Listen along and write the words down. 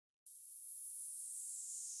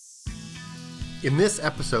In this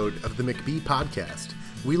episode of the McBee Podcast,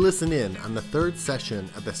 we listen in on the third session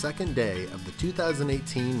of the second day of the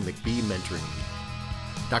 2018 McBee Mentoring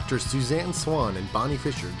Week. Dr. Suzanne Swan and Bonnie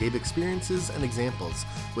Fisher gave experiences and examples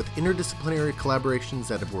with interdisciplinary collaborations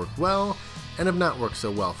that have worked well and have not worked so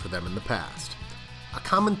well for them in the past. A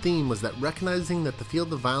common theme was that recognizing that the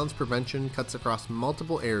field of violence prevention cuts across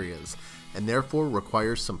multiple areas and therefore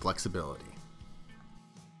requires some flexibility.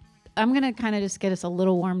 I'm going to kind of just get us a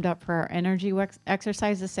little warmed up for our energy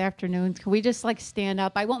exercise this afternoon. Can we just stand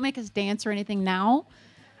up? I won't make us dance or anything now,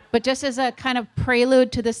 but just as a kind of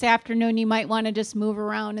prelude to this afternoon, you might want to just move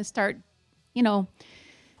around and start, if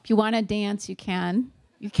you want to dance, you can.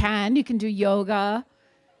 You can do yoga.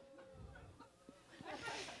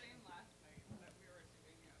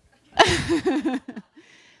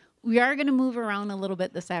 We are going to move around a little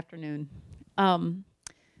bit this afternoon.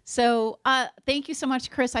 So thank you so much,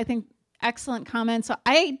 Chris. I think excellent comments. So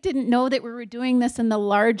I didn't know that we were doing this in the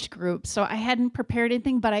large group, so I hadn't prepared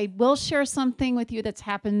anything, but I will share something with you that's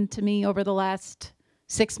happened to me over the last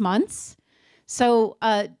 6 months. So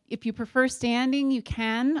if you prefer standing, you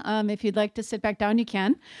can. If you'd like to sit back down, you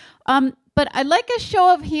can. But I'd like a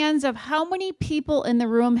show of hands of how many people in the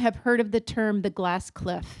room have heard of the term the glass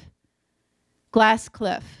cliff. Glass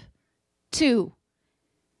cliff. 2.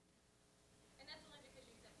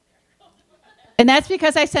 And that's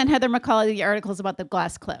because I sent Heather McCauley the articles about the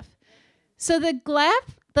glass cliff. So the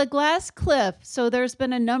glass cliff, so there's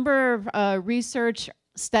been a number of research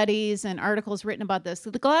studies and articles written about this. So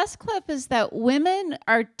the glass cliff is that women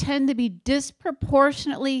tend to be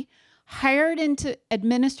disproportionately hired into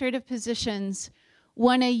administrative positions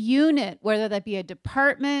when a unit, whether that be a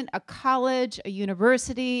department, a college, a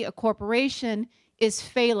university, a corporation, is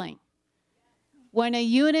failing. When a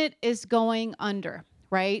unit is going under.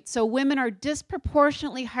 Right? So women are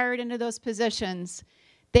disproportionately hired into those positions.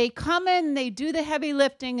 They come in, they do the heavy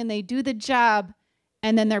lifting, and they do the job,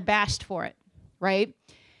 and then they're bashed for it, right?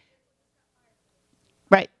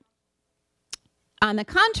 Right. On the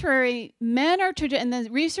contrary, men are, and the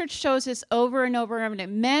research shows this over and over and over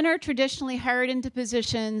again, men are traditionally hired into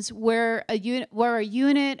positions where a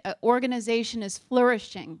unit, an organization is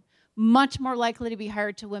flourishing, much more likely to be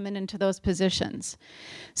hired to women into those positions.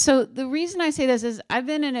 So the reason I say this is I've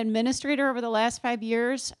been an administrator over the last 5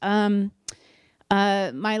 years. My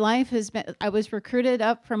life has been, I was recruited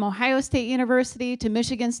up from Ohio State University to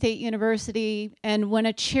Michigan State University. And when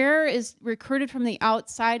a chair is recruited from the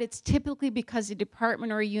outside, it's typically because a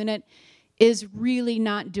department or a unit is really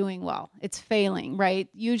not doing well. It's failing, right?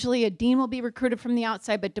 Usually a dean will be recruited from the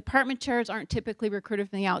outside, but department chairs aren't typically recruited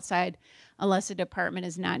from the outside unless a department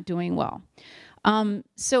is not doing well.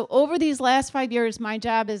 So over these last 5 years, my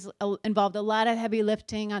job has involved a lot of heavy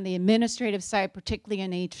lifting on the administrative side, particularly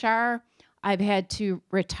in HR. I've had to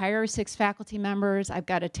retire 6 faculty members. I've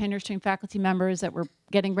got a tenure stream faculty members that we're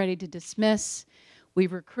getting ready to dismiss.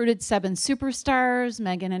 We've recruited 7 superstars,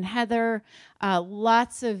 Megan and Heather,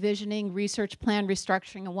 lots of visioning, research plan,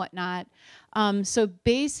 restructuring, and whatnot. So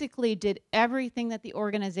basically did everything that the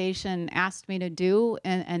organization asked me to do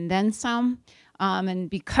and then some. And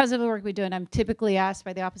because of the work we do, and I'm typically asked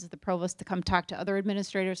by the Office of the Provost to come talk to other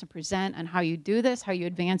administrators and present on how you do this, how you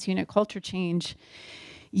advance unit culture change.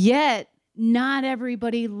 Yet, not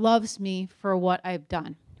everybody loves me for what I've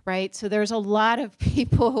done, right? So there's a lot of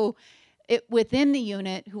people who within the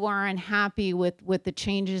unit who are unhappy with the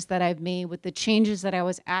changes that I've made, with the changes that I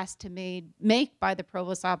was asked to make by the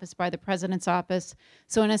Provost's office, by the President's office.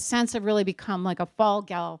 So in a sense, I've really become like a fall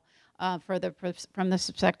gal from the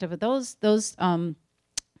perspective of those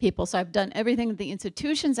people. So I've done everything that the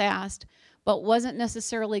institutions asked, but wasn't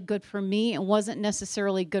necessarily good for me and wasn't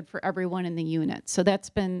necessarily good for everyone in the unit. So that's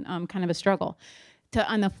been kind of a struggle.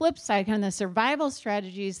 On the flip side, kind of the survival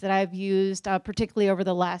strategies that I've used, particularly over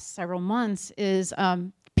the last several months, is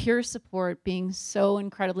peer support being so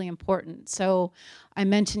incredibly important. So I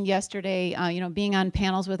mentioned yesterday, being on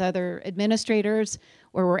panels with other administrators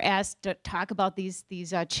where we're asked to talk about these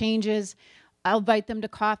changes. I'll invite them to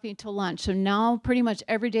coffee to lunch. So now pretty much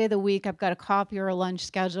every day of the week, I've got a coffee or a lunch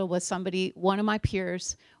scheduled with somebody, one of my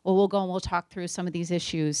peers, where we'll go and we'll talk through some of these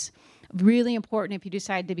issues. Really important if you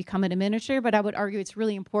decide to become an administrator, but I would argue it's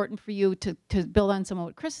really important for you to build on some of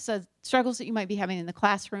what Chris said, struggles that you might be having in the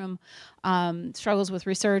classroom, struggles with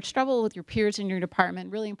research, struggle with your peers in your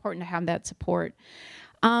department, really important to have that support.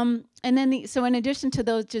 and then so in addition to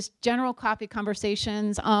those just general coffee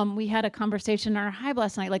conversations, we had a conversation in our hive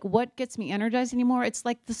last night, like what gets me energized anymore? It's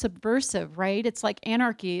like the subversive, right? It's like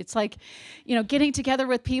anarchy. It's like, getting together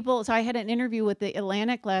with people. So I had an interview with the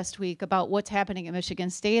Atlantic last week about what's happening at Michigan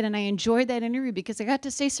State, and I enjoyed that interview because I got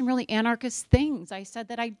to say some really anarchist things. I said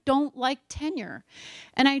that I don't like tenure,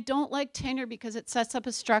 and I don't like tenure because it sets up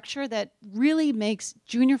a structure that really makes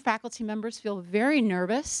junior faculty members feel very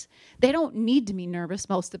nervous. They don't need to be nervous,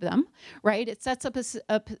 most of them, right? It sets up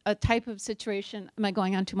a type of situation. Am I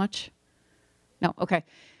going on too much? No, okay.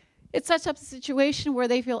 It sets up a situation where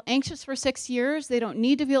they feel anxious for 6 years. They don't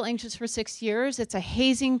need to feel anxious for 6 years. It's a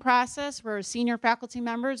hazing process where senior faculty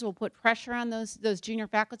members will put pressure on those junior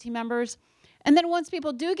faculty members. And then once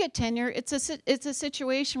people do get tenure, it's a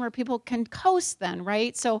situation where people can coast then,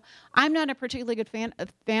 right? So I'm not a particularly good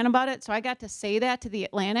fan about it, so I got to say that to the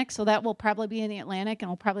Atlantic, so that will probably be in the Atlantic and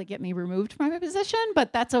will probably get me removed from my position,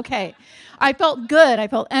 but that's okay. I felt good. I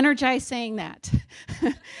felt energized saying that.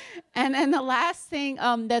 And then the last thing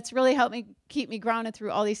that's really helped me keep me grounded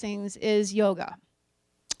through all these things is yoga.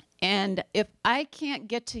 And if I can't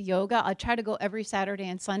get to yoga, I try to go every Saturday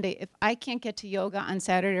and Sunday. If I can't get to yoga on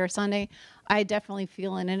Saturday or Sunday, I definitely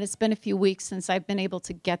feel it. And it's been a few weeks since I've been able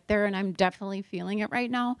to get there, and I'm definitely feeling it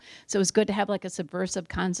right now. So it was good to have like a subversive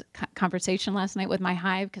conversation last night with my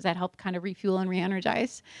hive, because that helped kind of refuel and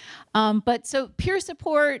re-energize. But so peer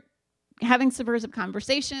support, having subversive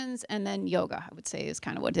conversations, and then yoga, I would say, is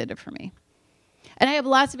kind of what did it for me. And I have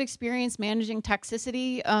lots of experience managing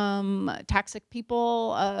toxicity, toxic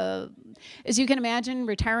people. As you can imagine,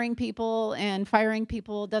 retiring people and firing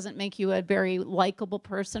people doesn't make you a very likable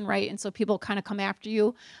person, right? And so people kind of come after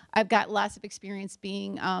you. I've got lots of experience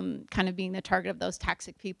being kind of being the target of those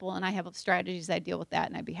toxic people, and I have strategies that deal with that,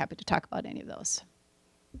 and I'd be happy to talk about any of those.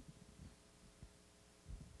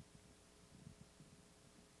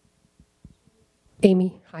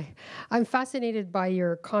 Amy, hi. I'm fascinated by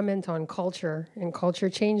your comment on culture, and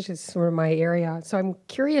culture change is sort of my area. So I'm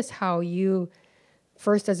curious how you,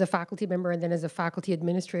 first as a faculty member and then as a faculty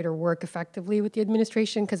administrator, work effectively with the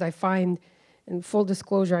administration, because I find, in full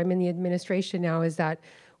disclosure, I'm in the administration now, is that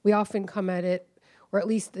we often come at it, or at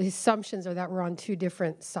least the assumptions are that we're on two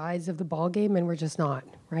different sides of the ballgame, and we're just not,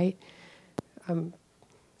 right?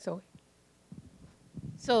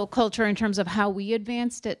 So culture in terms of how we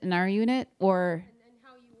advanced it in our unit, or? And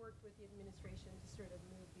how you worked with the administration to sort of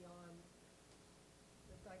move beyond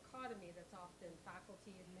the dichotomy that's often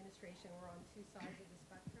faculty, administration, we're on two sides of the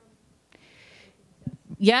spectrum.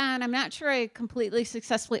 Yeah, and I'm not sure I completely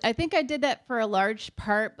successfully, I think I did that for a large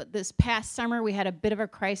part, but this past summer we had a bit of a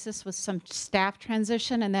crisis with some staff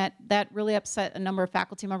transition, and that really upset a number of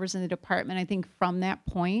faculty members in the department. I think from that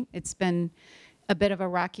point, it's been a bit of a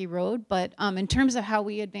rocky road, but in terms of how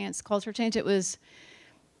we advanced culture change, it was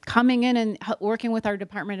coming in and working with our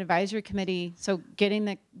department advisory committee. So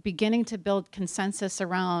beginning to build consensus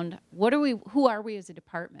around who are we as a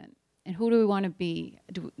department, and who do we want to be?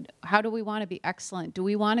 How do we want to be excellent? Do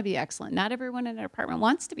we want to be excellent? Not everyone in our department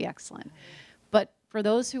wants to be excellent, but for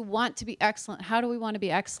those who want to be excellent, how do we want to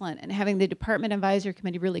be excellent? And having the department advisory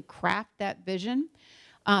committee really craft that vision.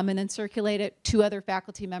 And then circulate it to other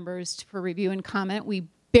faculty members for review and comment. We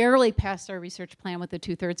barely passed our research plan with a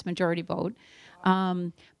 2/3 majority vote.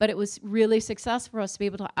 But it was really successful for us to be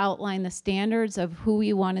able to outline the standards of who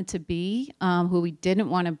we wanted to be, who we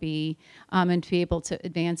didn't want to be, and to be able to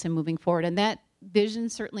advance in moving forward. And that vision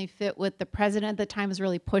certainly fit with the president at the time was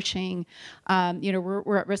really pushing,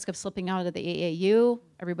 we're at risk of slipping out of the AAU.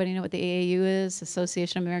 Everybody know what the AAU is,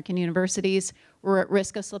 Association of American Universities. We're at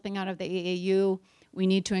risk of slipping out of the AAU. We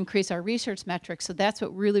need to increase our research metrics. So that's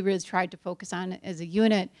what really tried to focus on as a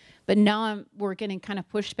unit. But now we're getting kind of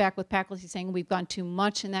pushed back with faculty saying we've gone too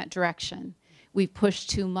much in that direction. We've pushed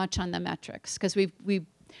too much on the metrics, because we've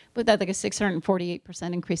put that like a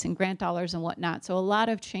 648% increase in grant dollars and whatnot. So a lot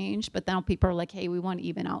of change, but now people are like, hey, we want to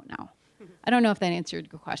even out now. I don't know if that answered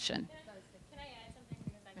your question. Can I add something,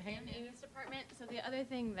 because I'm in Amy's department? So the other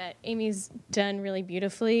thing that Amy's done really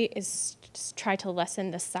beautifully is just try to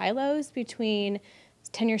lessen the silos between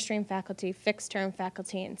tenure stream faculty, fixed term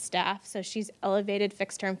faculty, and staff. So she's elevated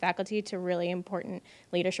fixed term faculty to really important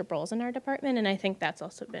leadership roles in our department, and I think that's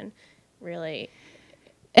also been really...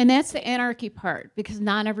 And that's the anarchy part, because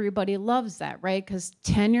not everybody loves that, right? Because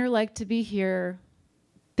tenure like to be here,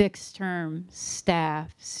 fixed term,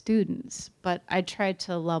 staff, students. But I tried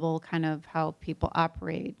to level kind of how people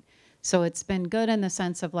operate. So it's been good in the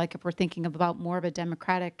sense of like if we're thinking about more of a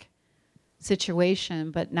democratic situation,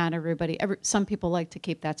 but not everybody, some people like to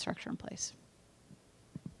keep that structure in place.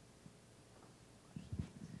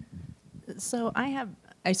 So I have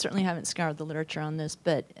I certainly haven't scoured the literature on this,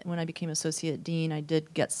 but when I became associate dean, I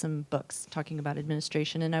did get some books talking about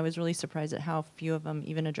administration, and I was really surprised at how few of them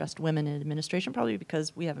even addressed women in administration, probably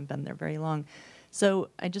because we haven't been there very long. So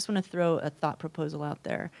I just want to throw a thought proposal out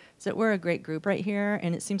there. So that we're a great group right here,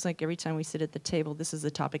 and it seems like every time we sit at the table, this is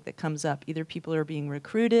a topic that comes up. Either people are being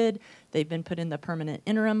recruited, they've been put in the permanent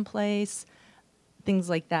interim place, things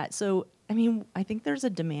like that. So, I mean, I think there's a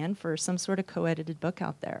demand for some sort of co-edited book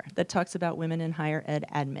out there that talks about women in higher ed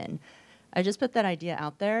admin. I just put that idea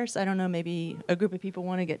out there, so I don't know, maybe a group of people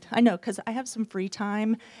want to get, I know, because I have some free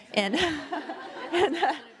time, and,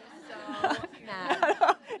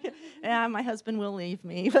 yeah, my husband will leave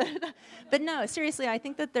me, but no, seriously, I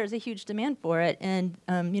think that there's a huge demand for it, and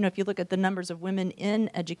if you look at the numbers of women in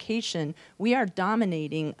education, we are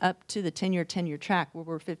dominating up to the tenure track where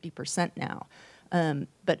we're 50% now.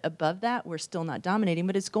 But above that, we're still not dominating,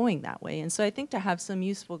 but it's going that way. And so I think to have some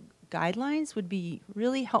useful guidelines would be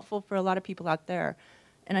really helpful for a lot of people out there.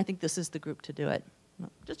 And I think this is the group to do it.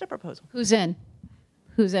 Just a proposal. Who's in?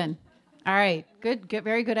 Who's in? All right, good,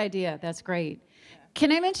 very good idea. That's great.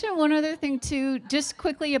 Can I mention one other thing too, just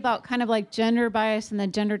quickly about kind of like gender bias and the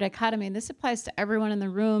gender dichotomy? And this applies to everyone in the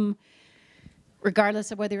room,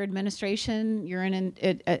 regardless of whether you're administration, you're in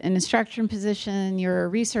an instruction position, you're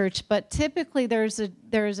research, but typically there's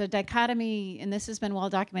a dichotomy, and this has been well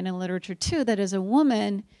documented in literature too, that as a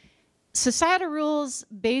woman, societal rules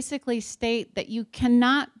basically state that you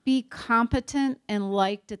cannot be competent and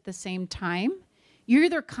liked at the same time. You're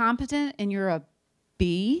either competent and you're a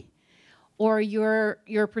B, or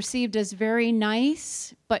you're perceived as very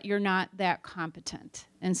nice, but you're not that competent.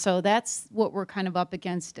 And so that's what we're kind of up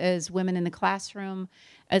against as women in the classroom,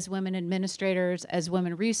 as women administrators, as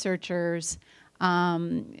women researchers.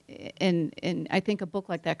 And I think a book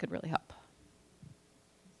like that could really help.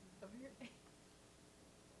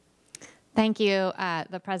 Thank you.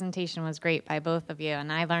 The presentation was great by both of you,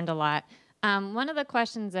 and I learned a lot. One of the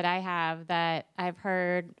questions that I have that I've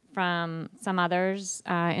heard from some others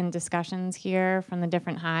in discussions here from the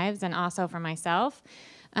different hives and also for myself,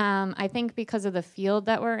 I think because of the field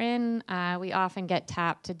that we're in, we often get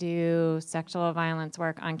tapped to do sexual violence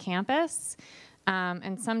work on campus.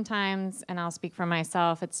 And sometimes, and I'll speak for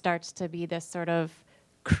myself, it starts to be this sort of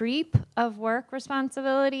creep of work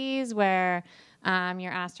responsibilities where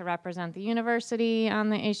you're asked to represent the university on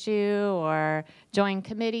the issue or join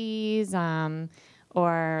committees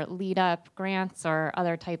or lead up grants or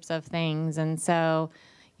other types of things. And so,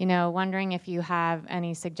 wondering if you have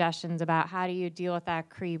any suggestions about how do you deal with that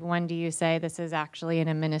creep? When do you say this is actually an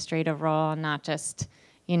administrative role and not just,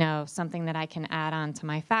 something that I can add on to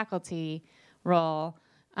my faculty role?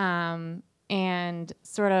 And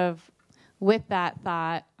sort of with that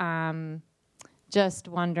thought, just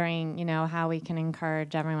wondering, how we can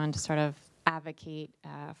encourage everyone to sort of advocate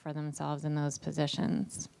for themselves in those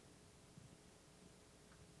positions.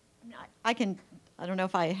 I don't know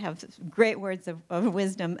if I have great words of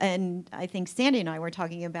wisdom, and I think Sandy and I were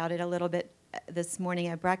talking about it a little bit this morning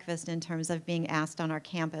at breakfast in terms of being asked on our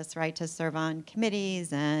campus, right, to serve on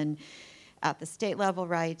committees and at the state level,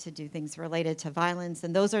 right, to do things related to violence.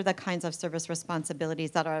 And those are the kinds of service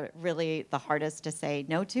responsibilities that are really the hardest to say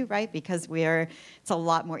no to, right, because it's a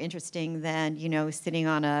lot more interesting than, sitting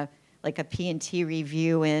on a P&T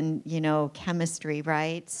review in, chemistry,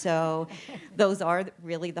 right? So those are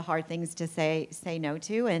really the hard things to say no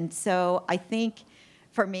to. And so I think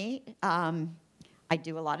for me, I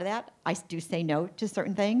do a lot of that. I do say no to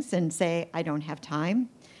certain things and say I don't have time.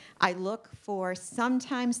 I look for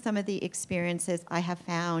sometimes some of the experiences I have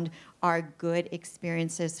found are good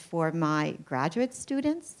experiences for my graduate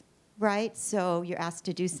students. Right? So you're asked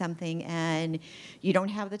to do something and you don't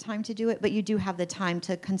have the time to do it, but you do have the time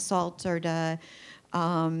to consult or to,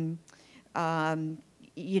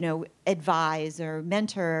 advise or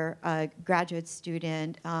mentor a graduate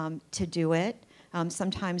student to do it.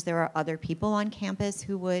 Sometimes there are other people on campus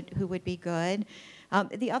who would be good.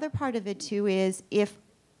 The other part of it too is if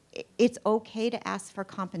it's okay to ask for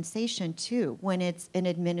compensation too when it's an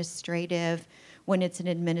administrative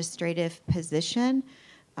position.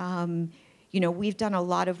 We've done a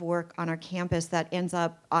lot of work on our campus that ends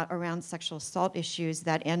up around sexual assault issues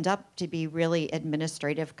that end up to be really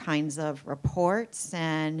administrative kinds of reports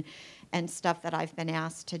and stuff that I've been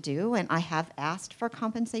asked to do. And I have asked for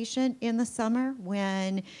compensation in the summer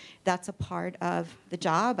when that's a part of the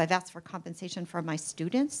job. I've asked for compensation for my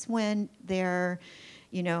students when they're,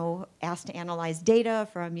 asked to analyze data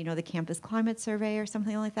from, the campus climate survey or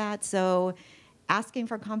something like that. So asking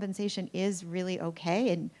for compensation is really okay,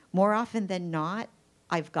 and more often than not,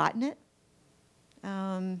 I've gotten it.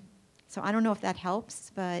 So I don't know if that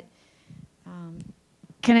helps, but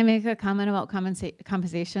Can I make a comment about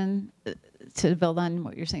compensation to build on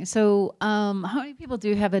what you're saying? So how many people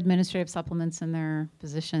do have administrative supplements in their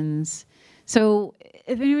positions? So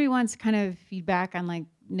if anybody wants kind of feedback on like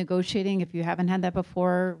negotiating, if you haven't had that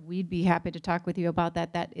before, we'd be happy to talk with you about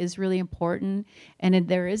that. That is really important. And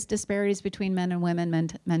there is disparities between men and women. Men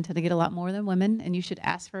tend to get a lot more than women, and you should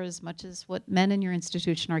ask for as much as what men in your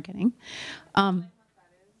institution are getting.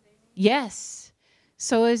 Yes.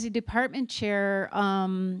 So as a department chair,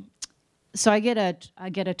 so I get a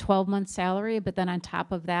 12-month salary, but then on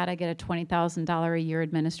top of that, I get a $20,000 a year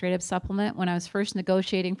administrative supplement. When I was first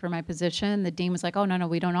negotiating for my position, the dean was like, "Oh no,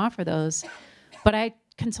 we don't offer those." But I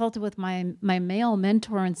consulted with my male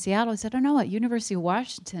mentor in Seattle. I said, "Oh no, at University of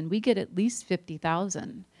Washington, we get at least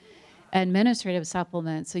 $50,000 administrative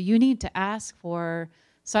supplement. So you need to ask for."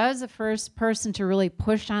 So I was the first person to really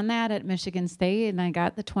push on that at Michigan State, and I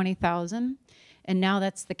got the $20,000. And now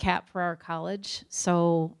that's the cap for our college.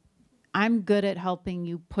 So I'm good at helping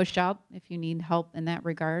you push up if you need help in that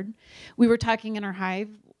regard. We were talking in our hive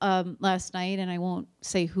last night, and I won't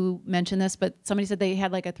say who mentioned this, but somebody said they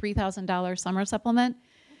had like a $3,000 summer supplement.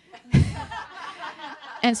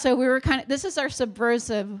 And so we were this is our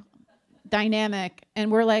subversive dynamic.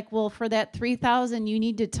 And we're like, well, for that $3,000, you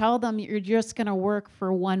need to tell them you're just going to work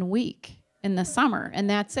for 1 week in the summer, and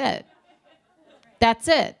that's it. That's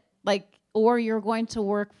it. Like, or you're going to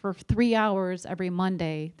work for 3 hours every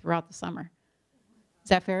Monday throughout the summer. Is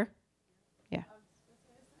that fair? Yeah.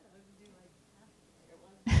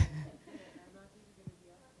 Well,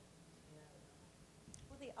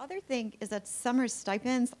 the other thing is that summer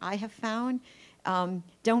stipends, I have found,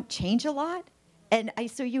 don't change a lot. And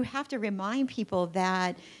so you have to remind people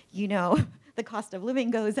that, the cost of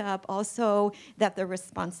living goes up, also that the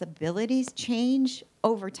responsibilities change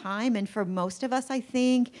over time. And for most of us, I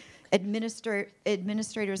think,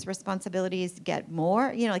 administrators' responsibilities get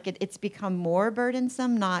more, it's become more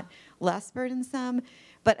burdensome, not less burdensome.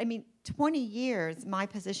 But 20 years, my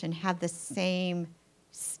position had the same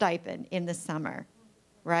stipend in the summer,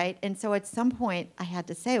 right? And so at some point I had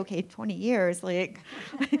to say, okay, 20 years,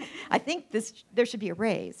 I think there should be a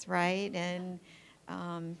raise, right? And,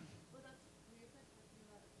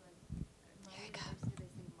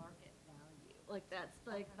 that's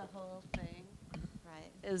like the whole thing.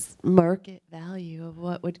 Right. Is market value of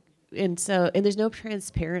what would, and there's no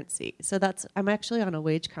transparency. So I'm actually on a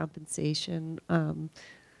wage compensation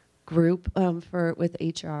group with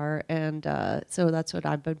HR, and so that's what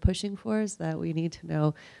I've been pushing for, is that we need to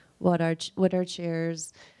know what our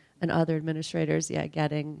chairs and other administrators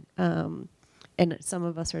getting, and some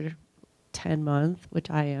of us are 10-month, which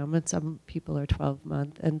I am, and some people are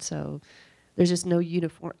 12-month, and so there's just no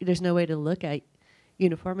there's no way to look at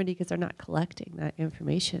uniformity because they're not collecting that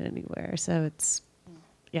information anywhere. So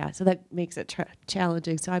so that makes it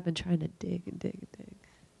challenging. So I've been trying to dig and dig and dig.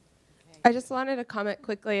 I just wanted to comment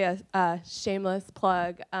quickly, a shameless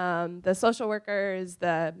plug. The social workers,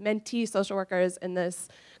 the mentee social workers in this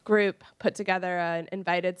group put together an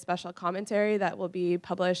invited special commentary that will be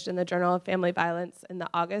published in the Journal of Family Violence in the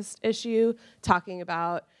August issue, talking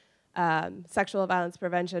about sexual violence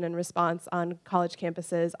prevention and response on college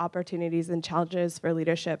campuses, opportunities and challenges for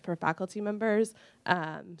leadership for faculty members.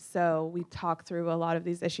 So we talk through a lot of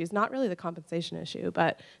these issues, not really the compensation issue,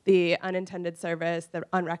 but the unintended service, the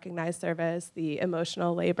unrecognized service, the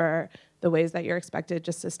emotional labor, the ways that you're expected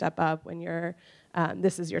just to step up when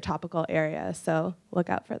this is your topical area. So look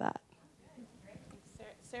out for that.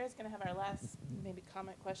 Sarah's going to have our last maybe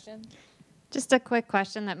comment question. Just a quick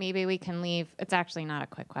question that maybe we can leave. It's actually not a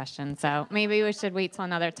quick question, so maybe we should wait till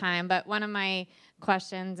another time. But one of my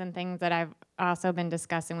questions and things that I've also been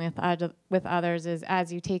discussing with others is,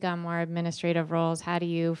 as you take on more administrative roles, how do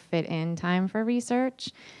you fit in time for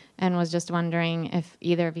research? And was just wondering if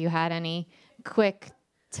either of you had any quick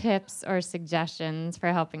tips or suggestions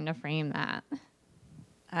for helping to frame that.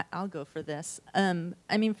 I'll go for this.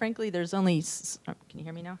 Frankly, there's only... Can you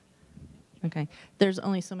hear me now? Okay. There's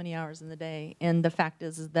only so many hours in the day, and the fact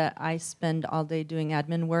is that I spend all day doing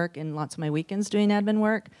admin work and lots of my weekends doing admin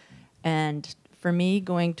work. And for me,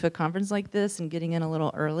 going to a conference like this and getting in a little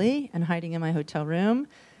early and hiding in my hotel room,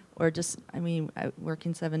 or just,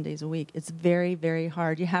 working 7 days a week, it's very, very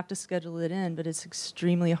hard. You have to schedule it in, but it's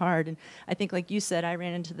extremely hard. And I think, like you said, I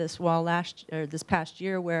ran into this wall this past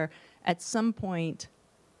year where at some point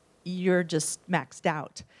you're just maxed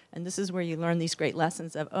out. And this is where you learn these great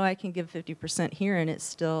lessons of, I can give 50% here and it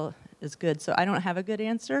still is good. So I don't have a good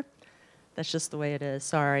answer. That's just the way it is.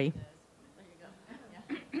 Sorry.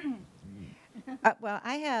 Well,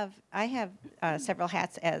 I have several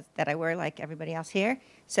hats that I wear like everybody else here.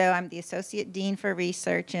 So I'm the Associate Dean for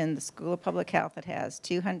Research in the School of Public Health that has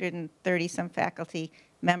 230-some faculty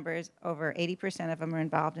members. Over 80% of them are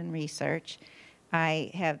involved in research.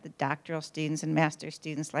 I have the doctoral students and master's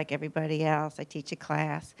students like everybody else. I teach a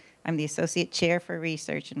class. I'm the Associate Chair for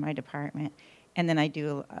Research in my department. And then I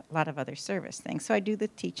do a lot of other service things. So I do the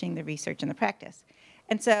teaching, the research, and the practice.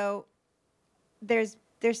 And so there's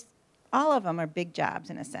all of them are big jobs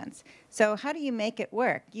in a sense. So how do you make it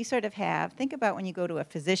work? You sort of think about when you go to a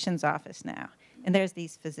physician's office now, and there's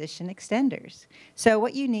these physician extenders. So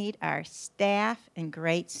what you need are staff and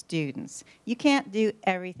great students. You can't do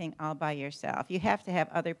everything all by yourself. You have to have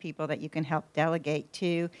other people that you can help delegate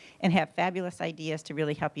to and have fabulous ideas to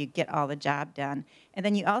really help you get all the job done. And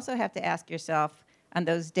then you also have to ask yourself on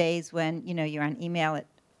those days when, you're on email at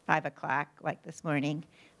 5 o'clock, like this morning,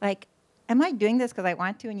 like, am I doing this because I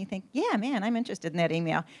want to? And you think, yeah, man, I'm interested in that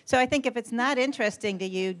email. So I think if it's not interesting to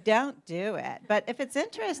you, don't do it. But if it's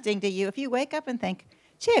interesting to you, if you wake up and think,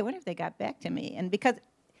 gee, I wonder if they got back to me. And because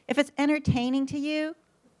if it's entertaining to you,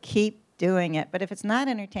 keep doing it. But if it's not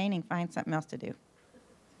entertaining, find something else to do.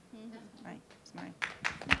 Right, it's mine.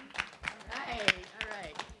 All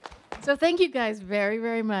right. So thank you guys very,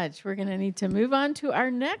 very much. We're going to need to move on to our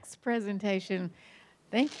next presentation.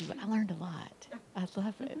 Thank you. I learned a lot. I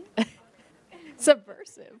love it.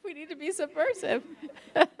 Subversive. We need to be subversive.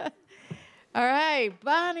 All right,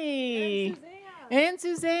 Bonnie. And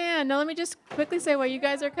Suzanne. Now, let me just quickly say while you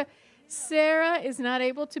guys are... Sarah is not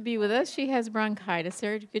able to be with us. She has bronchitis,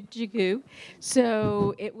 Sarah Jagu.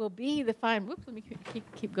 So it will be the fine... Whoops, let me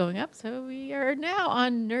keep going up. So we are now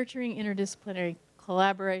on nurturing interdisciplinary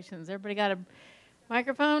collaborations. Everybody got a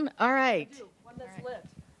microphone? All right. One that's lit.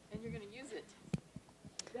 And you're going to use it.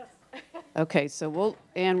 Yes. Okay, so we're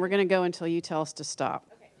going to go until you tell us to stop.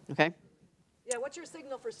 Okay? Yeah, what's your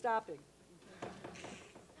signal for stopping?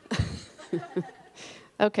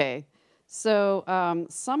 Okay, so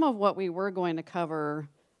some of what we were going to cover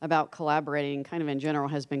about collaborating kind of in general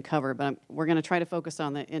has been covered, but we're going to try to focus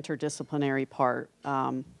on the interdisciplinary part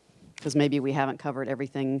because maybe we haven't covered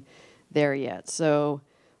everything there yet. So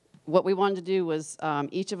what we wanted to do was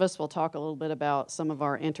each of us will talk a little bit about some of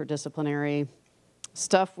our interdisciplinary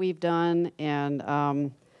stuff we've done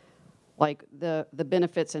and like the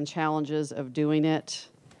benefits and challenges of doing it,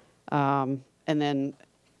 and then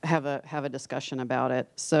have a discussion about it.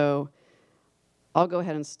 So I'll go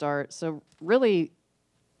ahead and start. So really,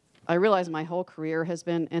 I realize my whole career has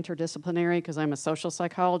been interdisciplinary because I'm a social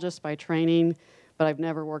psychologist by training, but I've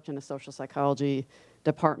never worked in a social psychology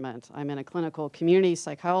department. I'm in a clinical community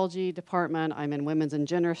psychology department. I'm in women's and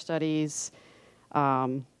gender studies.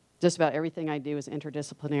 Just about everything I do is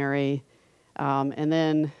interdisciplinary. And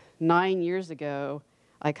then 9 years ago,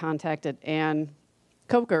 I contacted Ann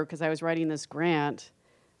Coker because I was writing this grant.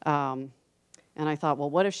 And I thought, well,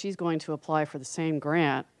 what if she's going to apply for the same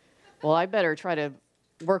grant? Well, I better try to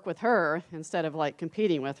work with her instead of like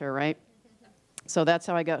competing with her, right? So that's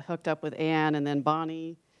how I got hooked up with Ann, and then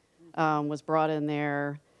Bonnie was brought in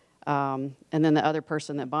there. And then the other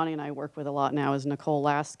person that Bonnie and I work with a lot now is Nicole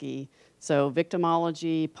Lasky. So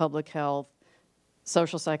victimology, public health,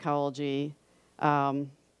 social psychology. And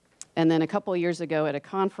then a couple of years ago at a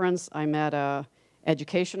conference, I met a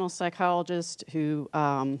educational psychologist who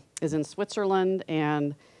is in Switzerland,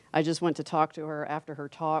 and I just went to talk to her after her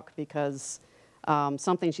talk because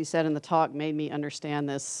something she said in the talk made me understand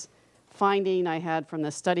this finding I had from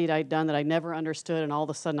the study that I'd done that I never understood, and all of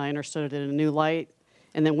a sudden I understood it in a new light.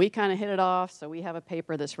 And then we kind of hit it off, so we have a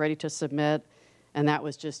paper that's ready to submit, and that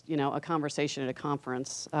was just, a conversation at a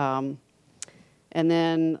conference. And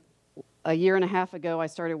then a year and a half ago, I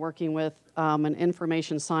started working with an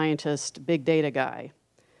information scientist, big data guy,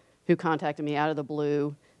 who contacted me out of the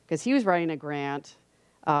blue because he was writing a grant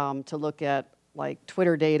to look at like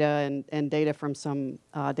Twitter data and data from some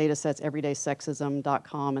data sets,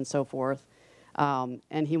 everydaysexism.com and so forth.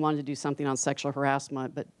 And he wanted to do something on sexual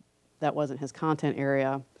harassment, but that wasn't his content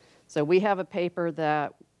area. So we have a paper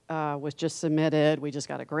that was just submitted. We just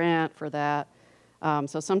got a grant for that.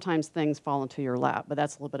 So sometimes things fall into your lap, but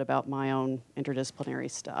that's a little bit about my own interdisciplinary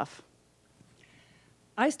stuff.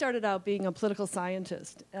 I started out being a political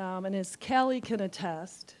scientist, and as Callie can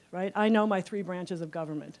attest, right, I know my 3 branches of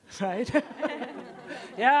government, right?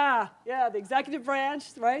 yeah, the executive branch,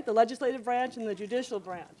 right, the legislative branch, and the judicial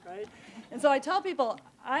branch, right? And so I tell people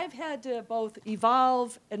I've had to both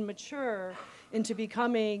evolve and mature into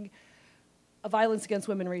becoming a violence against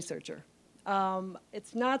women researcher.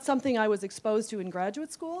 It's not something I was exposed to in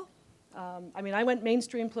graduate school. I went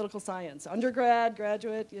mainstream political science, undergrad,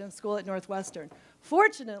 graduate, school at Northwestern.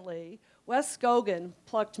 Fortunately, Wes Scogan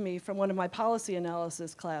plucked me from one of my policy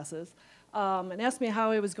analysis classes and asked me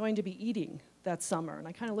how I was going to be eating that summer. And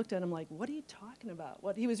I kind of looked at him like, what are you talking about?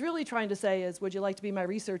 What he was really trying to say is, would you like to be my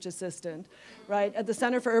research assistant, right, at the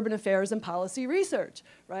Center for Urban Affairs and Policy Research,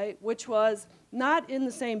 right, which was not in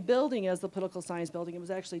the same building as the political science building. It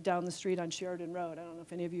was actually down the street on Sheridan Road. I don't know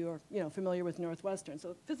if any of you are familiar with Northwestern.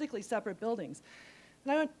 So physically separate buildings.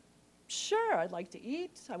 And I went, sure, I'd like to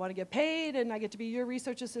eat. I want to get paid, and I get to be your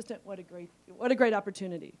research assistant. What a great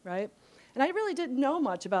opportunity, right? And I really didn't know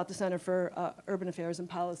much about the Center for Urban Affairs and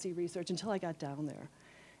Policy Research until I got down there.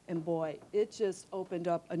 And boy, it just opened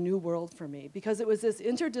up a new world for me because it was this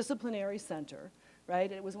interdisciplinary center, right?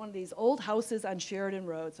 It was one of these old houses on Sheridan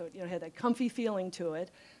Road, so it had that comfy feeling to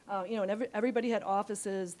it. And everybody had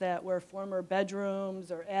offices that were former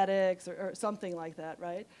bedrooms or attics or something like that,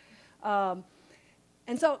 right?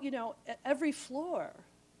 And so, at every floor,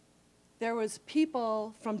 there was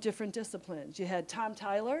people from different disciplines. You had Tom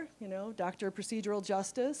Tyler, Doctor of Procedural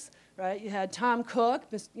Justice, right? You had Tom Cook,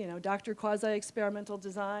 Doctor of Quasi-Experimental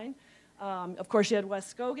Design. Of course, you had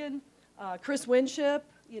Wes Scogan, Chris Winship,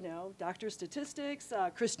 Doctor of Statistics,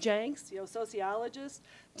 Chris Jenks, sociologist,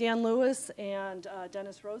 Dan Lewis, and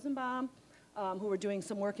Dennis Rosenbaum, who were doing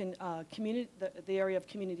some work in the area of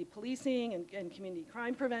community policing and community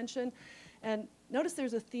crime prevention. And notice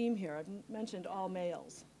there's a theme here. I've mentioned all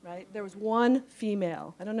males, right? There was one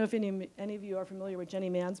female. I don't know if any of you are familiar with Jenny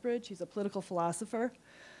Mansbridge. She's a political philosopher.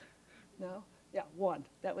 No? Yeah, one.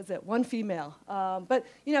 That was it, one female. But,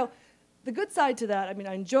 the good side to that,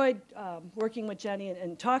 I enjoyed working with Jenny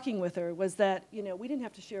and talking with her, was that, we didn't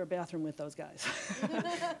have to share a bathroom with those guys.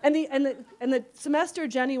 and the semester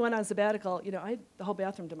Jenny went on sabbatical, I had the whole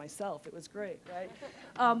bathroom to myself. It was great, right?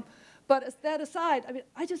 But that aside,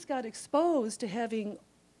 I just got exposed to having,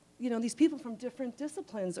 these people from different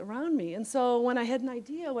disciplines around me. And so when I had an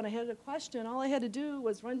idea, when I had a question, all I had to do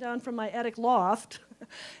was run down from my attic loft,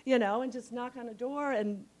 and just knock on a door,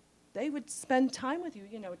 and they would spend time with you,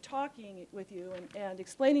 talking with you and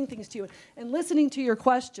explaining things to you and listening to your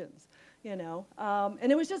questions,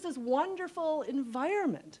 And it was just this wonderful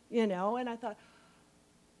environment, and I thought,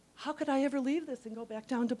 how could I ever leave this and go back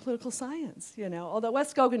down to political science, Although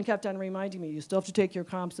Wes Scogan kept on reminding me, you still have to take your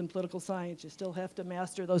comps in political science. You still have to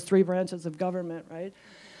master those 3 branches of government, right?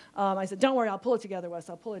 I said, don't worry, I'll pull it together,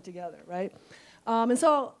 Wes. I'll pull it together, right? And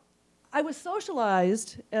so I was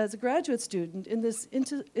socialized as a graduate student in this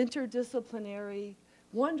interdisciplinary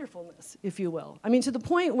wonderfulness, if you will. To the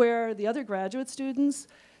point where the other graduate students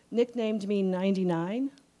nicknamed me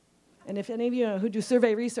 99. And if any of you know who do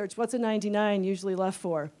survey research, what's a 99 usually left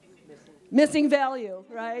for? Missing value,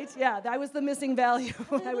 right? Yeah, that was the missing value.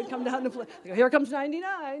 I would come down to play. Here comes 99,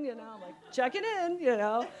 I'm like, check it in,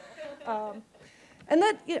 And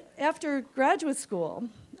then after graduate school,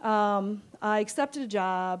 I accepted a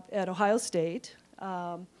job at Ohio State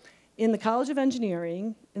in the College of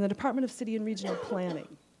Engineering in the Department of City and Regional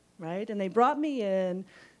Planning, right? And they brought me in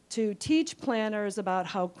to teach planners about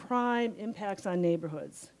how crime impacts on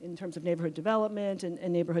neighborhoods in terms of neighborhood development and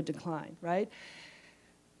neighborhood decline, right?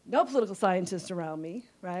 No political scientists around me,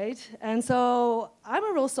 right? And so I'm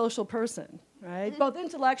a real social person, right? Both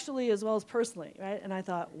intellectually as well as personally, right? And I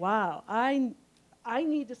thought, wow, I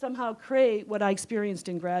need to somehow create what I experienced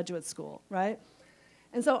in graduate school, right?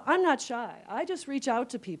 And so I'm not shy. I just reach out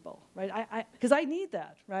to people, right? Because I need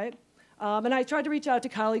that, right? And I tried to reach out to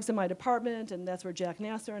colleagues in my department, and that's where Jack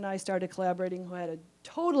Nasser and I started collaborating, who had a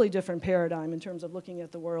totally different paradigm in terms of looking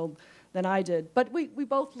at the world than I did. But we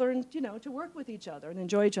both learned, to work with each other and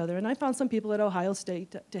enjoy each other. And I found some people at Ohio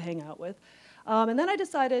State to hang out with. And then I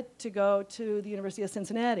decided to go to the University of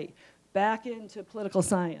Cincinnati, back into political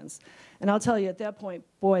science. And I'll tell you, at that point,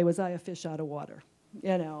 boy, was I a fish out of water.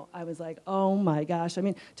 I was like, oh my gosh.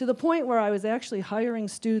 To the point where I was actually hiring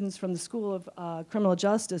students from the School of Criminal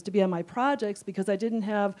Justice to be on my projects because I didn't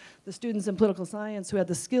have the students in political science who had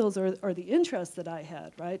the skills or the interests that I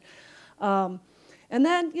had, right? And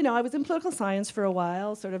then, I was in political science for a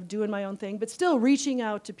while, sort of doing my own thing, but still reaching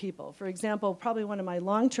out to people. For example, probably one of my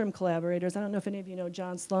long-term collaborators, I don't know if any of you know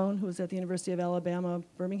John Sloan, who was at the University of Alabama,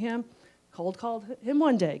 Birmingham. Cold called him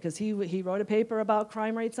one day because he wrote a paper about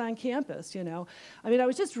crime rates on campus, I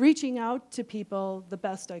was just reaching out to people the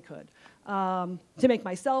best I could to make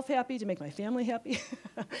myself happy, to make my family happy,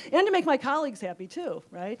 and to make my colleagues happy too,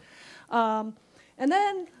 right? And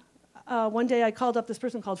then one day I called up this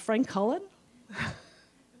person called Frank Cullen.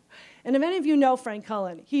 And if any of you know Frank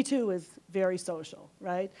Cullen, he too is very social,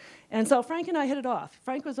 right? And so Frank and I hit it off.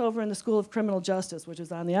 Frank was over in the School of Criminal Justice, which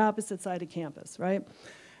is on the opposite side of campus, right?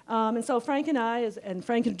 And so Frank and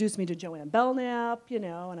Frank introduced me to Joanne Belknap, and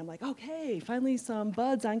I'm like, okay, finally some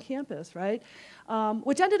buds on campus, right?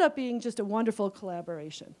 Which ended up being just a wonderful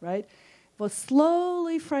collaboration, right? Well,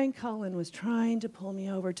 slowly Frank Cullen was trying to pull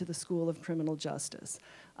me over to the School of Criminal Justice.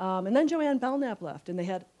 And then Joanne Belknap left, and they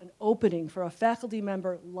had an opening for a faculty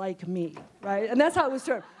member like me, right? And that's how it was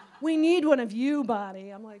termed. We need one of you,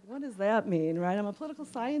 Bonnie. I'm like, what does that mean, right? I'm a political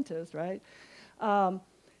scientist, right?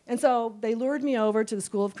 And so they lured me over to the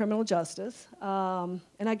School of Criminal Justice, and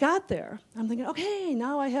I got there. I'm thinking, okay,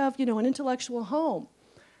 now I have, an intellectual home.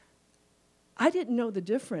 I didn't know the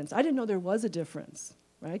difference. I didn't know there was a difference,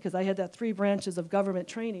 right? Because I had that 3 branches of government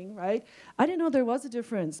training, right? I didn't know there was a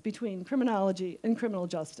difference between criminology and criminal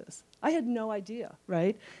justice. I had no idea,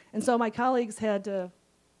 right? And so my colleagues had to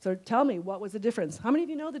sort of tell me what was the difference. How many of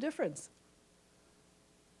you know the difference?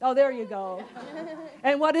 Oh, there you go.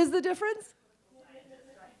 And what is the difference?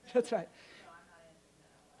 That's right.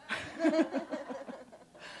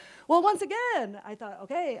 Well, once again, I thought,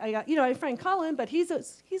 okay, I got, I have Frank Cullen, but he's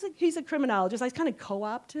a criminologist. I kind of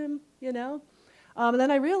co-opt him, And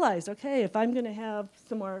then I realized, okay, if I'm going to have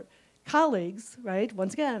some more colleagues, right,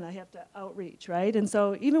 once again, I have to outreach, right? And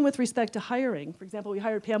so even with respect to hiring, for example, we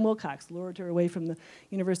hired Pam Wilcox, lured her away from the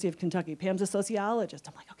University of Kentucky. Pam's a sociologist.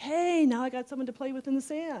 I'm like, okay, now I got someone to play with in the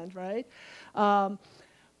sand, right?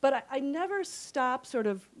 But I never stop sort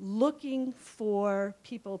of looking for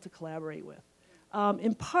people to collaborate with,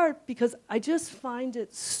 in part because I just find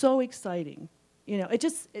it so exciting.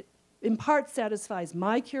 It in part satisfies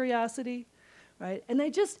my curiosity, right? And they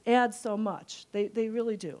just add so much. They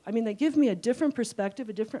really do. I mean, they give me a different perspective,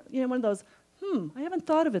 a different, one of those, I haven't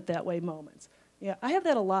thought of it that way moments. Yeah, I have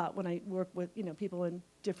that a lot when I work with, people in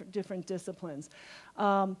different disciplines.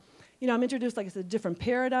 I'm introduced, like I said, different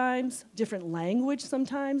paradigms, different language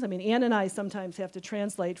sometimes. I mean, Ann and I sometimes have to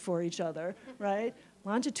translate for each other, right?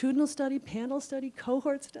 Longitudinal study, panel study,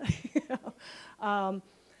 cohort study.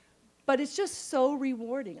 But it's just so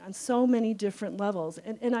rewarding on so many different levels.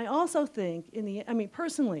 And I also think,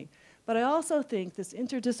 personally, but I also think this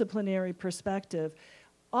interdisciplinary perspective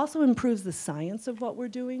also improves the science of what we're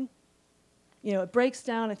doing. It breaks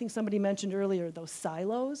down, I think somebody mentioned earlier, those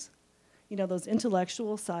silos. Those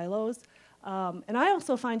intellectual silos. And I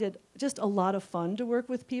also find it just a lot of fun to work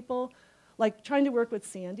with people, like trying to work with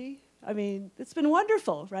Sandy. I mean, it's been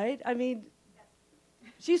wonderful, right? I mean,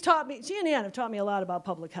 she and Ann have taught me a lot about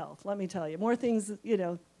public health, let me tell you. More things,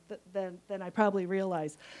 than I probably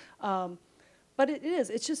realize. But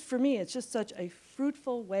it's just, for me, it's just such a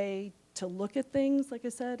fruitful way to look at things, like I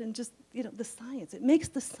said, and just, the science. It makes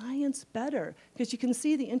the science better, because you can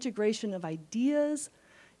see the integration of ideas.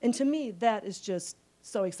 And to me, that is just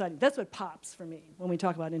so exciting. That's what pops for me when we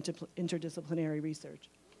talk about interdisciplinary research.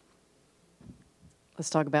 Let's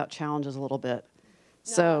talk about challenges a little bit.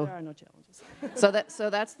 No, there are no challenges. so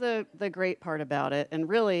that's the great part about it. And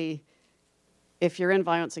really, if you're in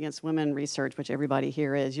violence against women research, which everybody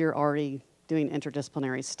here is, you're already doing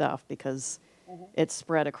interdisciplinary stuff because it's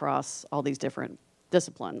spread across all these different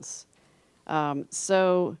disciplines.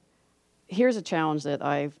 So here's a challenge that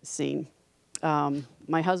I've seen.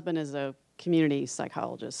 My husband is a community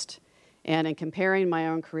psychologist, and in comparing my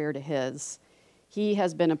own career to his, he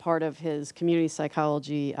has been a part of his community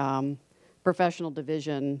psychology professional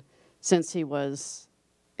division since he was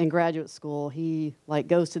in graduate school. He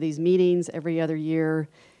goes to these meetings every other year,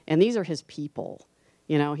 and these are his people.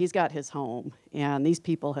 He's got his home, and these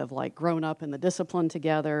people have grown up in the discipline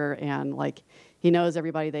together, and he knows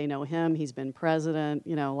everybody. They know him. He's been president.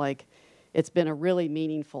 It's been a really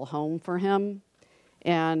meaningful home for him.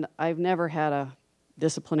 And I've never had a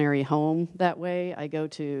disciplinary home that way. I go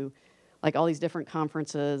to all these different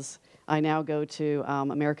conferences. I now go to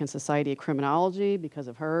American Society of Criminology because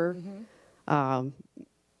of her. And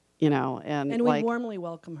we warmly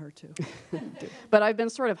welcome her too. But I've been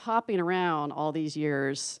sort of hopping around all these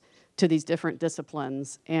years to these different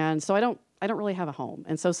disciplines, and so I don't really have a home.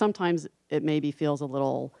 And so sometimes it maybe feels a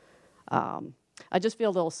little. I just feel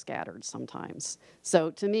a little scattered sometimes. So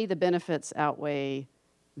to me, the benefits outweigh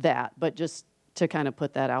that, but just to kind of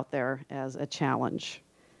put that out there as a challenge.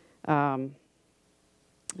 And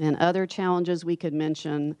other challenges we could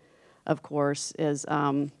mention, of course, is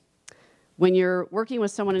when you're working with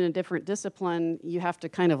someone in a different discipline, you have to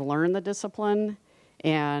kind of learn the discipline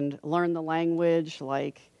and learn the language, learn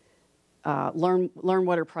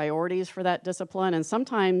what are priorities for that discipline. And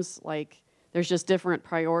sometimes, there's just different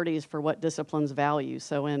priorities for what disciplines value.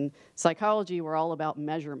 So in psychology, we're all about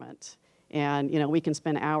measurement. And, we can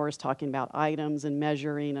spend hours talking about items and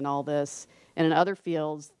measuring and all this. And in other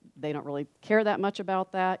fields, they don't really care that much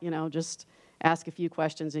about that, just ask a few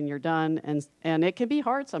questions and you're done. And it can be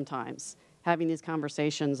hard sometimes having these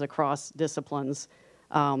conversations across disciplines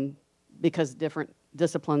because different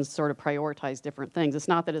disciplines sort of prioritize different things. It's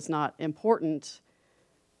not that it's not important,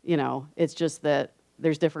 it's just that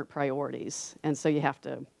there's different priorities. And so you have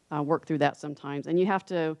to work through that sometimes. And you have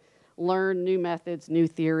to learn new methods, new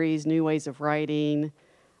theories, new ways of writing.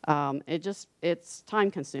 It's time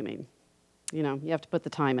consuming. You have to put the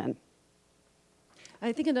time in.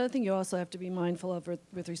 I think another thing you also have to be mindful of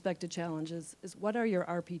with respect to challenges is what are your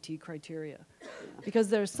RPT criteria? Because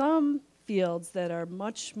there are some fields that are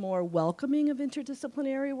much more welcoming of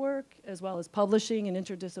interdisciplinary work, as well as publishing in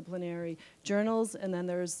interdisciplinary journals. And then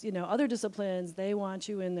there's, other disciplines, they want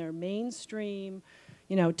you in their mainstream,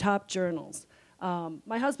 top journals.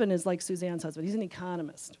 My husband is like Suzanne's husband. He's an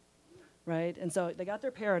economist, right? And so they got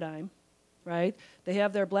their paradigm, right? They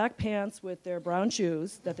have their black pants with their brown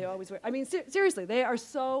shoes that they always wear. I mean, seriously, they are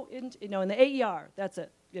so, in the AER, that's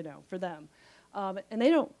it, for them. And they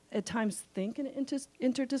don't, at times, think in an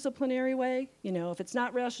interdisciplinary way. If it's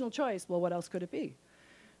not rational choice, well, what else could it be,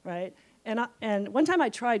 right? And one time I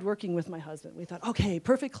tried working with my husband. We thought, okay,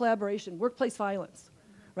 perfect collaboration, workplace violence,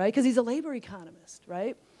 right? Because he's a labor economist,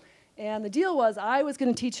 right? And the deal was I was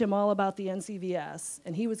going to teach him all about the NCVS,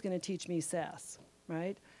 and he was going to teach me SAS,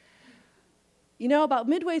 right? About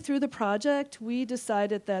midway through the project, we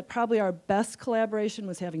decided that probably our best collaboration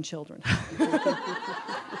was having children.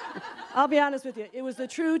 I'll be honest with you, it was the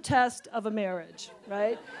true test of a marriage,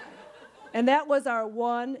 right? And that was our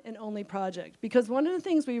one and only project. Because one of the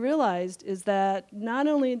things we realized is that not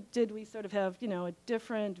only did we sort of have, a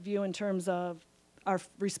different view in terms of our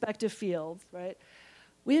respective fields, right?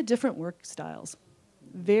 We had different work styles,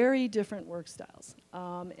 very different work styles.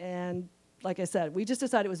 And like I said, we just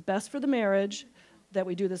decided it was best for the marriage that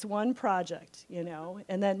we do this one project,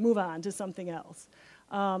 and then move on to something else.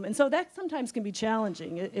 And so that sometimes can be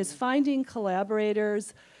challenging, is finding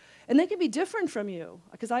collaborators, and they can be different from you,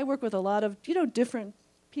 because I work with a lot of, different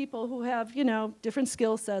people who have, different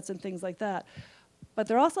skill sets and things like that. But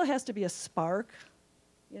there also has to be a spark,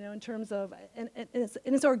 in terms of, and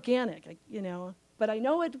it's organic, But I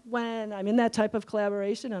know it when I'm in that type of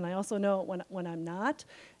collaboration, and I also know it when I'm not.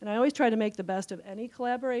 And I always try to make the best of any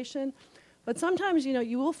collaboration. But sometimes,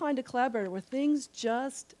 you will find a collaborator where things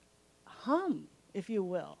just hum, if you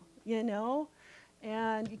will,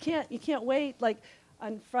 And you can't wait. Like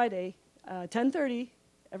on Friday, 10:30,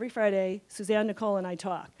 every Friday, Suzanne, Nicole, and I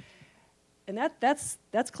talk. And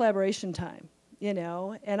that's collaboration time,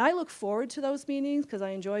 And I look forward to those meetings because I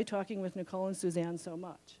enjoy talking with Nicole and Suzanne so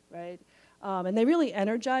much, right? And they really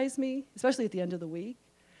energize me, especially at the end of the week.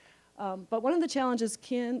 But one of the challenges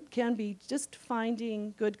can be just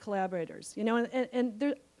finding good collaborators, and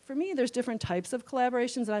there, for me, there's different types of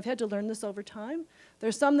collaborations, and I've had to learn this over time.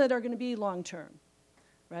 There's some that are going to be long-term,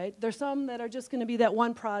 right? There's some that are just going to be that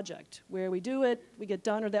one project where we do it, we get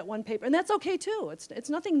done, or that one paper, and that's okay too. It's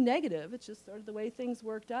nothing negative. It's just sort of the way things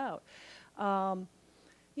worked out. And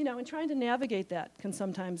trying to navigate that can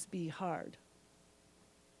sometimes be hard.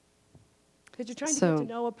 Because you're trying to get to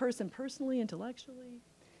know a person personally, intellectually.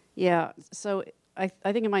 Yeah, so I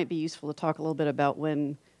think it might be useful to talk a little bit about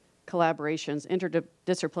when collaborations,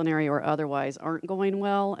 interdisciplinary or otherwise, aren't going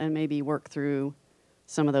well, and maybe work through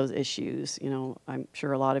some of those issues. I'm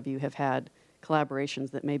sure a lot of you have had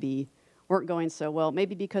collaborations that maybe weren't going so well,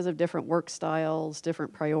 maybe because of different work styles,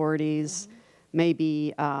 different priorities,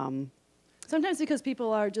 maybe... Sometimes because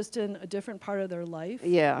people are just in a different part of their life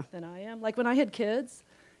than I am. Like when I had kids,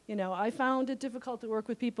 I found it difficult to work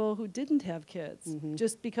with people who didn't have kids,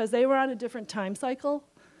 just because they were on a different time cycle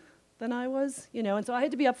than I was, and so I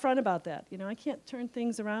had to be upfront about that. I can't turn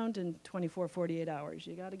things around in 24, 48 hours.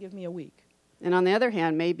 You got to give me a week. And on the other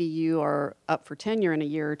hand, maybe you are up for tenure in a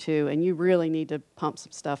year or two, and you really need to pump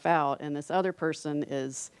some stuff out, and this other person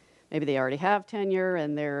is, maybe they already have tenure,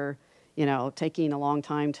 and they're, taking a long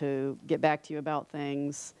time to get back to you about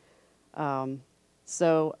things.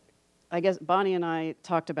 So I guess Bonnie and I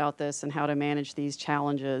talked about this and how to manage these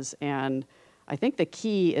challenges, and I think the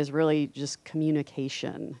key is really just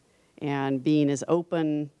communication and being as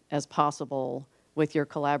open as possible with your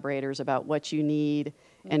collaborators about what you need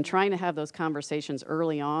and trying to have those conversations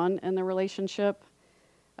early on in the relationship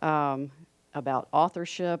about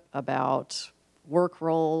authorship, about work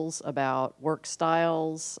roles, about work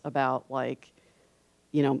styles, about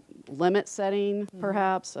limit setting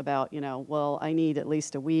perhaps, about, well, I need at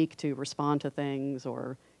least a week to respond to things,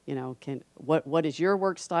 or, what is your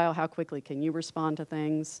work style? How quickly can you respond to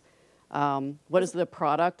things? What is the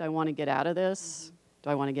product I want to get out of this? Do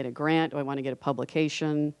I want to get a grant? Do I want to get a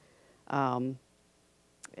publication?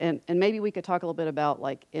 and maybe we could talk a little bit about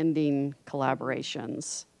like ending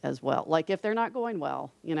collaborations as well. Like if they're not going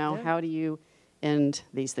well, you know, Yeah. how do you end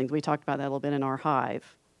these things? We talked about that a little bit in our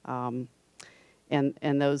hive. And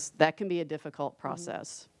that can be a difficult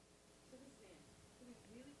process.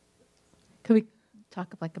 Could we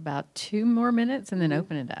talk like about 2 more minutes and then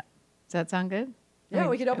open it up? Does that sound good? Yeah,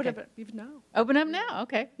 we could open okay. it up even now. Open up now.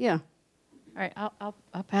 Okay. Yeah. All right.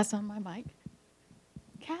 I'll pass on my mic.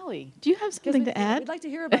 Callie, do you have something to add? We'd like to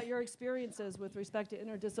hear about your experiences with respect to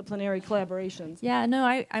interdisciplinary collaborations. Yeah, no,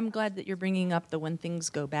 I'm glad that you're bringing up the when things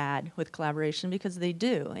go bad with collaboration, because they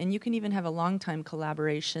do. And you can even have a long-time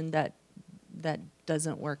collaboration that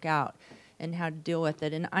doesn't work out, and how to deal with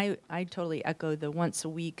it. And I totally echo the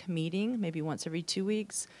once-a-week meeting, maybe once every 2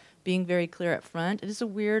 weeks, being very clear up front. It is a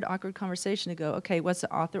weird, awkward conversation to go, okay, what's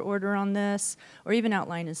the author order on this? Or even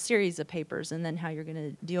outline a series of papers and then how you're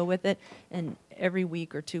going to deal with it. And every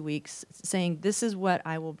week or 2 weeks saying, this is what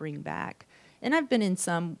I will bring back. And I've been in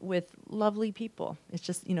some with lovely people. It's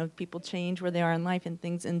just, you know, people change where they are in life and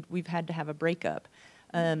things, and we've had to have a breakup.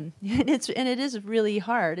 And it is really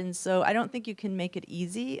hard. And so I don't think you can make it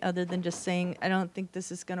easy other than just saying, I don't think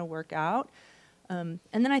this is going to work out. And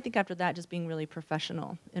then I think after that, just being really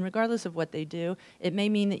professional. And regardless of what they do, it may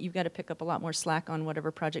mean that you've got to pick up a lot more slack on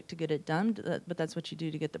whatever project to get it done, but that's what you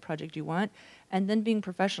do to get the project you want. And then being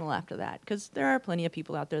professional after that, because there are plenty of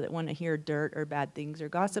people out there that want to hear dirt or bad things or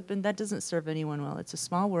gossip, and that doesn't serve anyone well. It's a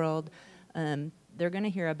small world. They're going to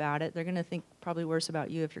hear about it. They're going to think probably worse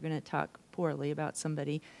about you if you're going to talk poorly about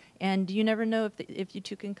somebody. And you never know if you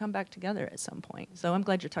two can come back together at some point. So I'm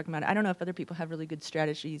glad you're talking about it. I don't know if other people have really good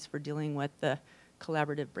strategies for dealing with the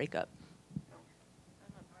collaborative breakup.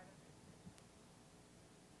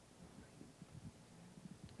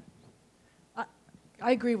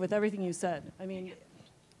 I agree with everything you said. I mean,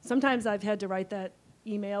 sometimes I've had to write that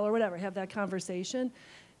email or whatever, have that conversation,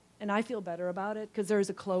 and I feel better about it because there's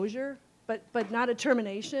a closure, but not a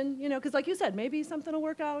termination, you know, because like you said, maybe something will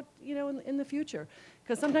work out, you know, in the future.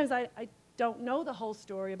 Because sometimes I don't know the whole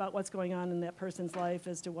story about what's going on in that person's life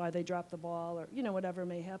as to why they dropped the ball or, you know, whatever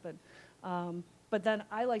may happen. But then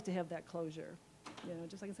I like to have that closure, you know,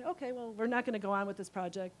 just like I say, okay, well, we're not going to go on with this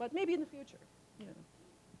project, but maybe in the future, you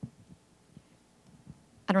know.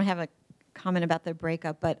 I don't have a comment about the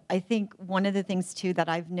breakup, but I think one of the things, too, that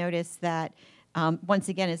I've noticed that, once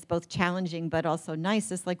again, is both challenging but also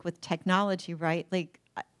nice is like with technology, right? Like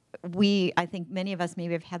I think many of us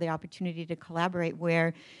maybe have had the opportunity to collaborate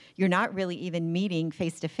where you're not really even meeting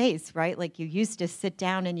face-to-face, right? Like you used to sit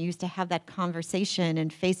down and you used to have that conversation,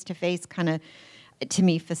 and face-to-face kind of, to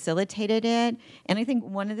me, facilitated it. And I think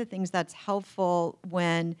one of the things that's helpful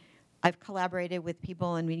when I've collaborated with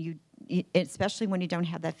people, and when you, especially when you don't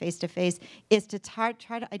have that face-to-face, is to try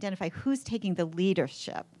to identify who's taking the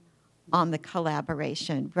leadership on the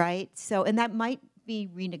collaboration, right? So, and that might be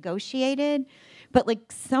renegotiated, but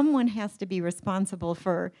like someone has to be responsible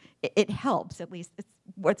for, it helps, at least it's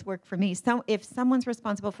what's worked for me. So if someone's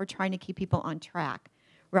responsible for trying to keep people on track,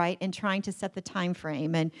 right, and trying to set the time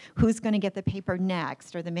frame and who's going to get the paper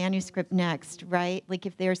next or the manuscript next, right? Like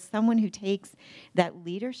if there's someone who takes that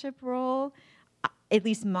leadership role, at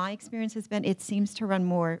least my experience has been, it seems to run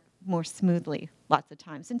more smoothly lots of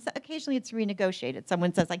times. And so occasionally it's renegotiated.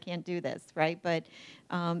 Someone says, I can't do this, right? But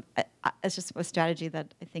it's just a strategy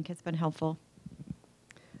that I think has been helpful.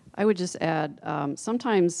 I would just add,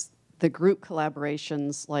 sometimes the group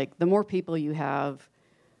collaborations, like the more people you have,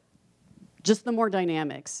 just the more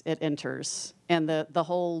dynamics it enters, and the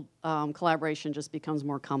whole collaboration just becomes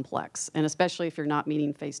more complex. And especially if you're not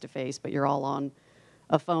meeting face-to-face, but you're all on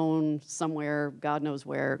a phone somewhere, God knows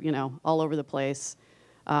where, you know, all over the place,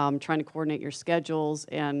 trying to coordinate your schedules.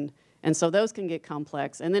 And so those can get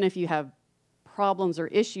complex. And then if you have problems or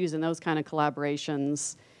issues in those kind of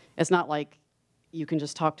collaborations, it's not like you can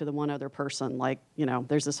just talk to the one other person. Like, you know,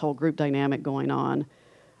 there's this whole group dynamic going on.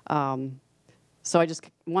 So I just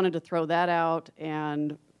wanted to throw that out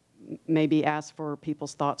and maybe ask for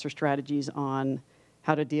people's thoughts or strategies on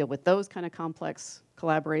how to deal with those kind of complex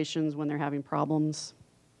collaborations when they're having problems.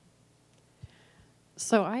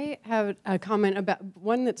 So I have a comment about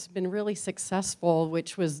one that's been really successful,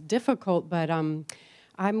 which was difficult, but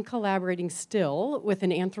I'm collaborating still with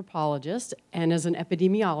an anthropologist, and as an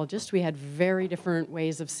epidemiologist, we had very different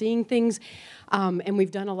ways of seeing things, and we've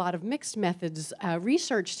done a lot of mixed methods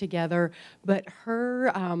research together, but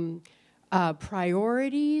her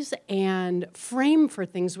priorities and frame for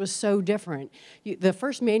things was so different. The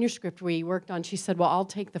first manuscript we worked on, she said, well, I'll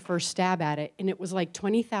take the first stab at it. And it was like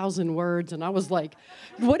 20,000 words. And I was like,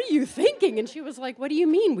 what are you thinking? And she was like, what do you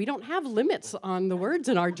mean? We don't have limits on the words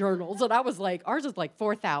in our journals. And I was like, ours is like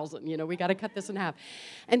 4,000. We got to cut this in half.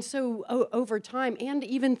 And so over time, and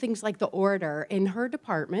even things like the orator in her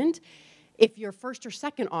department, if you're first or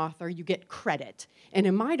second author, you get credit. And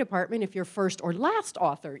in my department, if you're first or last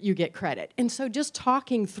author, you get credit. And so just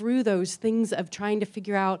talking through those things of trying to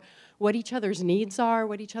figure out what each other's needs are,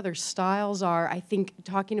 what each other's styles are, I think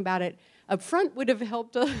talking about it up front would have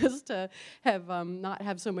helped us to have not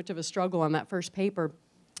have so much of a struggle on that first paper.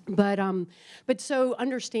 But so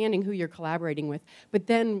understanding who you're collaborating with. But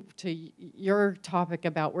then to your topic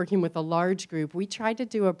about working with a large group, we tried to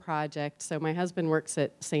do a project. So my husband works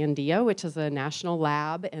at Sandia, which is a national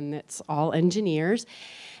lab, and it's all engineers.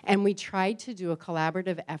 And we tried to do a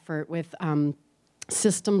collaborative effort with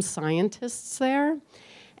systems scientists there.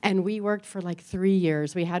 And we worked for like 3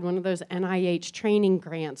 years. We had one of those NIH training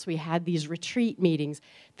grants. We had these retreat meetings.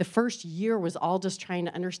 The first year was all just trying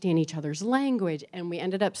to understand each other's language. And we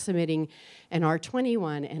ended up submitting an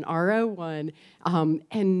R21, an R01,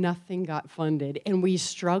 and nothing got funded. And we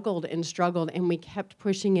struggled, and we kept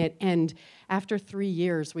pushing it. And after 3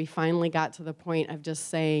 years, we finally got to the point of just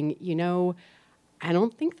saying, I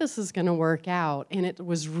don't think this is going to work out. And it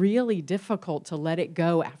was really difficult to let it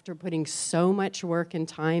go after putting so much work and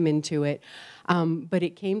time into it. But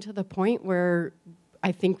it came to the point where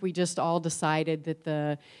I think we just all decided that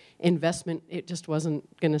the investment, it just wasn't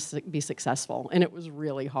going to be successful. And it was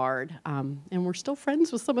really hard. And we're still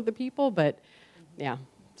friends with some of the people, but yeah,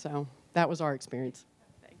 so that was our experience.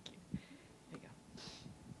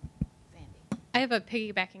 I have a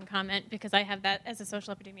piggybacking comment because I have that, as a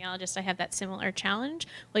social epidemiologist, I have that similar challenge.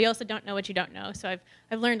 Well, you also don't know what you don't know. So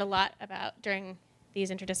I've learned a lot about, during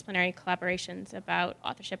these interdisciplinary collaborations, about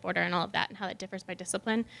authorship order and all of that and how that differs by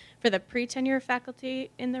discipline. For the pre-tenure faculty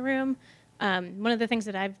in the room, one of the things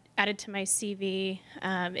that I've added to my CV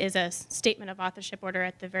is a statement of authorship order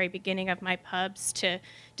at the very beginning of my pubs to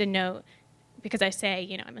denote, because I say,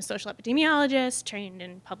 I'm a social epidemiologist, trained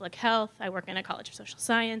in public health, I work in a college of social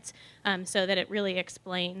science, so that it really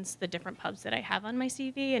explains the different pubs that I have on my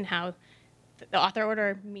CV and how the author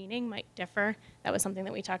order meaning might differ. That was something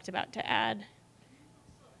that we talked about to add.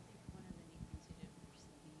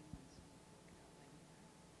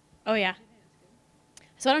 Oh, yeah.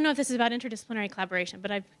 So I don't know if this is about interdisciplinary collaboration,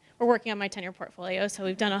 but we're working on my tenure portfolio, so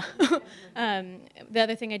we've done the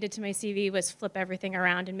other thing I did to my CV was flip everything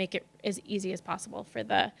around and make it as easy as possible for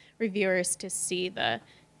the reviewers to see the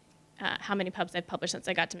how many pubs I've published since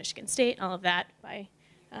I got to Michigan State, and all of that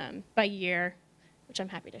by year, which I'm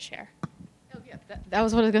happy to share. Oh, yeah, that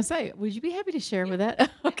was what I was going to say. Would you be happy to share with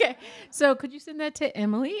that? Okay. So could you send that to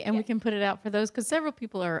Emily, and we can put it out for those, because several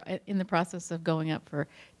people are in the process of going up for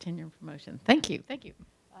tenure and promotion. Thank you. Thank you.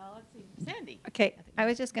 Let's see. Sandy. Okay, I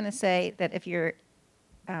was just going to say that if you're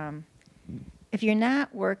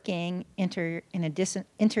not working in a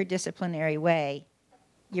interdisciplinary way,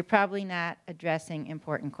 you're probably not addressing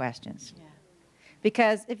important questions. Yeah.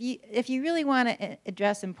 Because if you really want to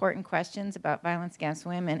address important questions about violence against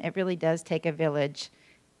women, it really does take a village,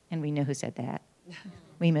 and we know who said that.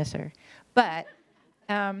 We miss her,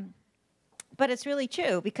 but it's really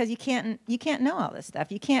true, because you can't know all this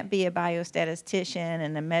stuff. You can't be a biostatistician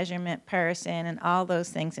and a measurement person and all those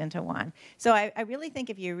things into one. So I really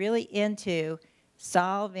think if you're really into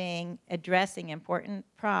addressing important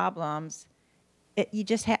problems, you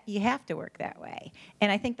have to work that way.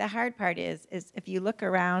 And I think the hard part is if you look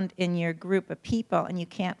around in your group of people and you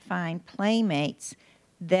can't find playmates,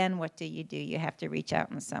 then what do? You have to reach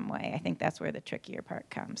out in some way. I think that's where the trickier part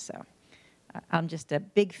comes. So I'm just a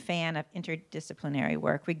big fan of interdisciplinary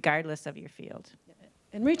work, regardless of your field.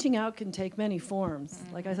 And reaching out can take many forms.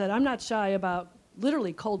 Mm-hmm. Like I said, I'm not shy about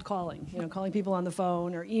literally cold calling, calling people on the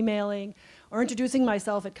phone or emailing or introducing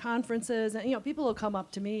myself at conferences. And, people will come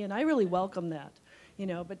up to me, and I really welcome that,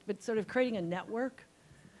 but sort of creating a network,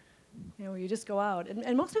 where you just go out.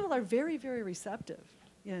 And most people are very, very receptive,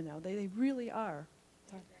 they really are.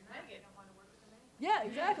 Yeah,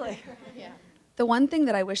 exactly. Yeah. The one thing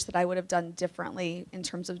that I wish that I would have done differently in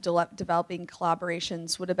terms of developing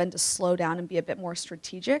collaborations would have been to slow down and be a bit more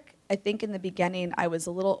strategic. I think in the beginning I was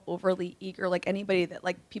a little overly eager, like anybody that,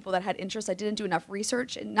 like people that had interest, I didn't do enough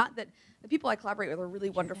research, and not that the people I collaborate with are really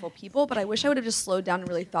wonderful people, but I wish I would have just slowed down and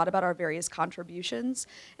really thought about our various contributions,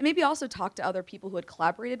 and maybe also talked to other people who had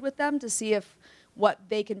collaborated with them to see if what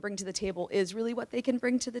they can bring to the table is really what they can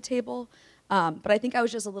bring to the table. But I think I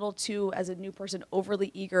was just a little too, as a new person,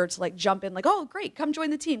 overly eager to like jump in, like, oh, great, come join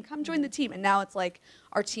the team, come join the team. And now it's like,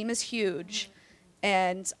 our team is huge,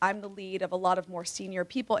 and I'm the lead of a lot of more senior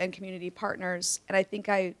people and community partners. And I think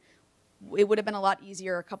it would have been a lot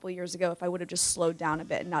easier a couple of years ago if I would have just slowed down a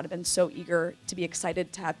bit and not have been so eager to be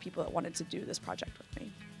excited to have people that wanted to do this project with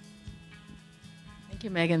me. Thank you,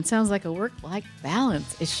 Megan. Sounds like a work-life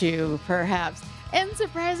balance issue, perhaps. And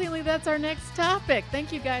surprisingly, that's our next topic.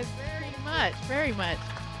 Thank you guys very much, very much.